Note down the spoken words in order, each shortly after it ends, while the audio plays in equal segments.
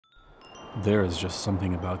There is just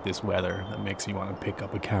something about this weather that makes you want to pick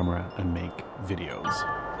up a camera and make videos.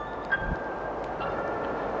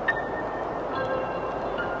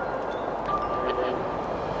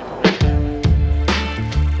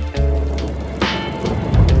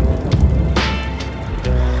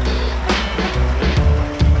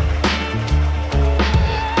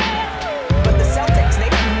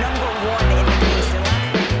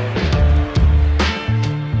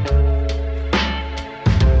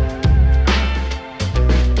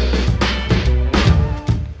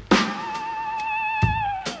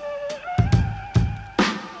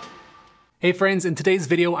 Hey friends, in today's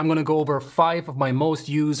video I'm going to go over 5 of my most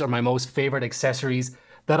used or my most favorite accessories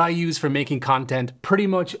that I use for making content pretty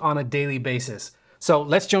much on a daily basis. So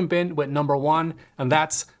let's jump in with number 1, and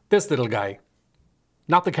that's this little guy.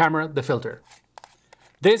 Not the camera, the filter.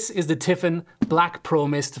 This is the Tiffen Black Pro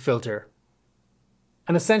Mist filter.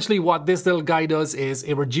 And essentially what this little guy does is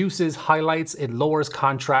it reduces highlights, it lowers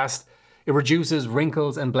contrast, it reduces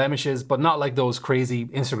wrinkles and blemishes, but not like those crazy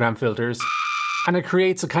Instagram filters. And it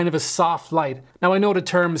creates a kind of a soft light. Now I know the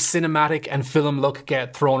terms cinematic and film look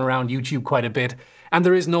get thrown around YouTube quite a bit, and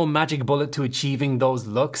there is no magic bullet to achieving those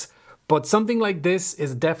looks, but something like this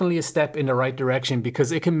is definitely a step in the right direction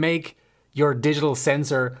because it can make your digital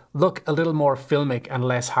sensor look a little more filmic and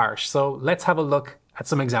less harsh. So let's have a look at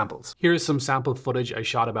some examples. Here's some sample footage I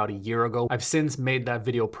shot about a year ago. I've since made that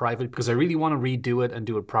video private because I really want to redo it and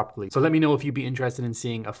do it properly. So let me know if you'd be interested in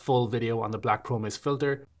seeing a full video on the Black Pro Mist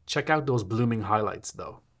filter. Check out those blooming highlights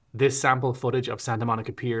though. This sample footage of Santa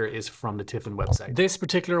Monica Pier is from the Tiffen website. This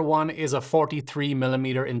particular one is a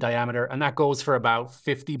 43mm in diameter, and that goes for about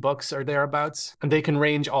 50 bucks or thereabouts. And they can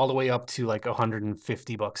range all the way up to like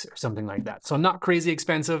 150 bucks or something like that. So not crazy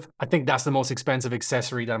expensive. I think that's the most expensive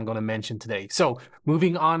accessory that I'm going to mention today. So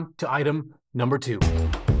moving on to item number 2.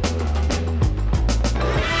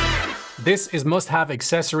 This is must-have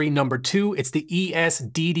accessory number 2. It's the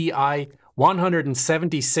ESDDI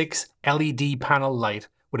 176 LED panel light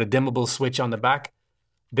with a dimmable switch on the back.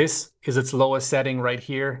 This is its lowest setting right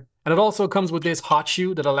here. And it also comes with this hot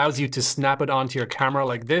shoe that allows you to snap it onto your camera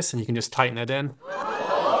like this, and you can just tighten it in.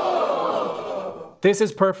 This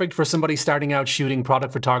is perfect for somebody starting out shooting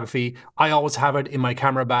product photography. I always have it in my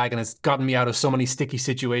camera bag, and it's gotten me out of so many sticky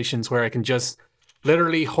situations where I can just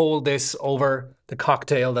literally hold this over the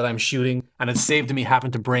cocktail that I'm shooting, and it saved me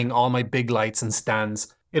having to bring all my big lights and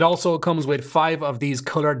stands. It also comes with 5 of these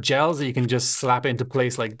colored gels that you can just slap into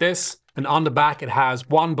place like this. And on the back it has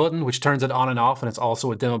one button which turns it on and off, and it's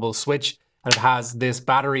also a dimmable switch. And it has this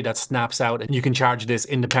battery that snaps out and you can charge this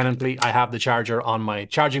independently. I have the charger on my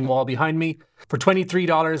charging wall behind me. For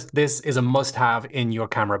 $23, this is a must-have in your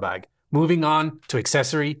camera bag. Moving on to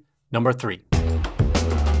accessory number 3.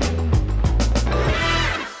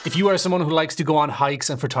 If you are someone who likes to go on hikes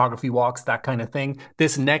and photography walks, that kind of thing,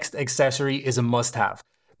 this next accessory is a must-have.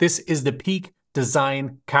 This is the Peak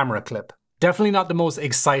Design camera clip. Definitely not the most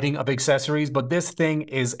exciting of accessories, but this thing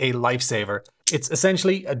is a lifesaver. It's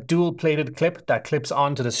essentially a dual-plated clip that clips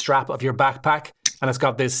onto the strap of your backpack, and it's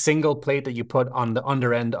got this single plate that you put on the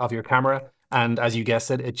under end of your camera, and as you guessed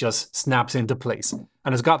it, it just snaps into place.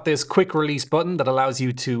 And it's got this quick release button that allows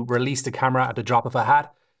you to release the camera at the drop of a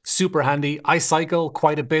hat. Super handy. I cycle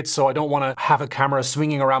quite a bit, so I don't want to have a camera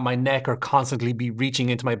swinging around my neck or constantly be reaching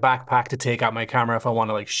into my backpack to take out my camera if I want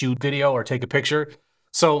to like shoot video or take a picture.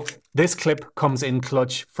 So this clip comes in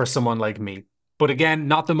clutch for someone like me. But again,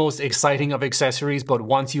 not the most exciting of accessories, but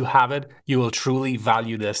once you have it, you will truly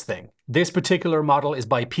value this thing. This particular model is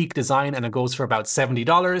by Peak Design and it goes for about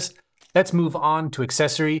 $70. Let's move on to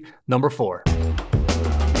accessory number 4.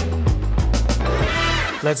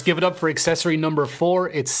 Let's give it up for accessory number 4.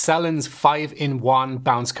 It's SELENS 5-in-1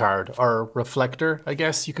 bounce card, or reflector, I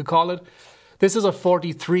guess you could call it. This is a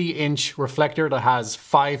 43-inch reflector that has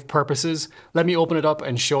 5 purposes. Let me open it up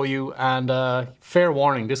and show you, and fair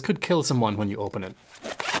warning, this could kill someone when you open it.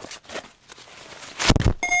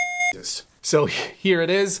 So here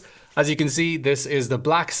it is. As you can see, this is the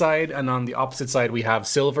black side, and on the opposite side we have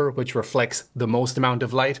silver, which reflects the most amount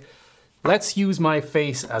of light. Let's use my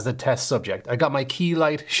face as a test subject. I got my key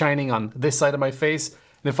light shining on this side of my face,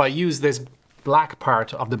 and if I use this black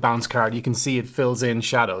part of the bounce card, you can see it fills in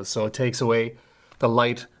shadows, so it takes away the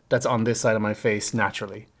light that's on this side of my face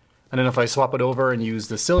naturally. And then if I swap it over and use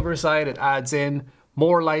the silver side, it adds in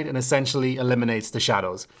more light and essentially eliminates the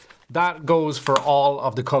shadows. That goes for all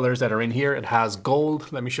of the colors that are in here. It has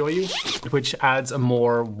gold, let me show you, which adds a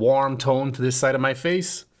more warm tone to this side of my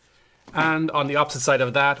face. And on the opposite side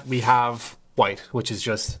of that, we have white, which is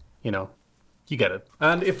just, you know, you get it.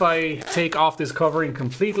 And if I take off this covering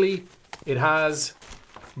completely, it has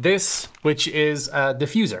this, which is a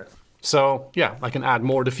diffuser. So yeah, I can add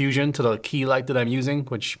more diffusion to the key light that I'm using,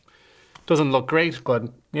 which doesn't look great,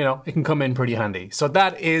 but you know, it can come in pretty handy. So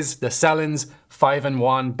that is the SELENS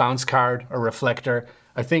 5-in-1 bounce card or reflector.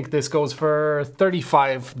 I think this goes for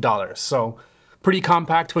 $35. So pretty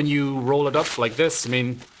compact when you roll it up like this. I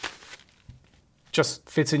mean, just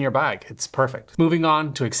fits in your bag. It's perfect. Moving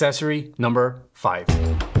on to accessory number 5.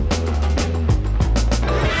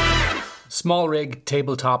 SMALLRIG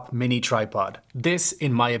tabletop mini tripod. This,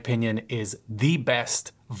 in my opinion, is the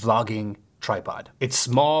best vlogging tripod. It's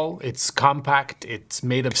small, it's compact, it's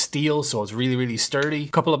made of steel, so it's really, really sturdy. A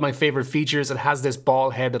couple of my favorite features, it has this ball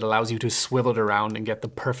head that allows you to swivel it around and get the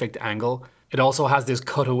perfect angle. It also has this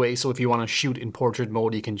cutaway, so if you want to shoot in portrait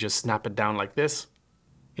mode, you can just snap it down like this.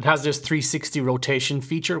 It has this 360 rotation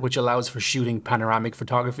feature, which allows for shooting panoramic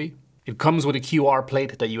photography. It comes with a QR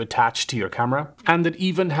plate that you attach to your camera, and it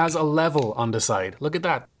even has a level on the side. Look at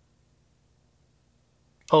that.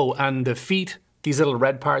 Oh, and the feet, these little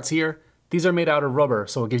red parts here, these are made out of rubber,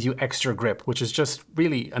 so it gives you extra grip, which is just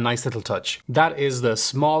really a nice little touch. That is the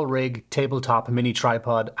SMALLRIG tabletop mini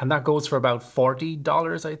tripod, and that goes for about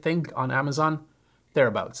 $40, I think, on Amazon.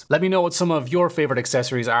 Thereabouts. Let me know what some of your favorite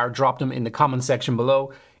accessories are. Drop them in the comment section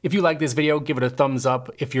below. If you like this video, give it a thumbs up.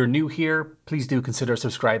 If you're new here, please do consider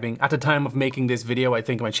subscribing. At the time of making this video, I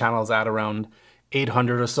think my channel is at around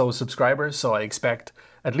 800 or so subscribers, so I expect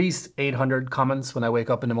at least 800 comments when I wake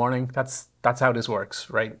up in the morning. That's how this works,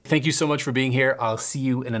 right? Thank you so much for being here. I'll see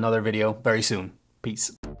you in another video very soon.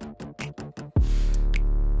 Peace.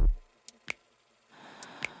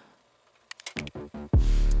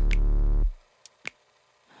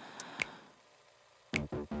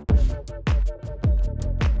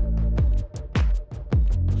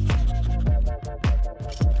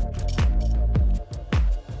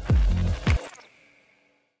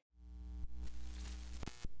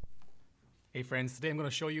 Hey friends, today I'm going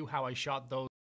to show you how I shot those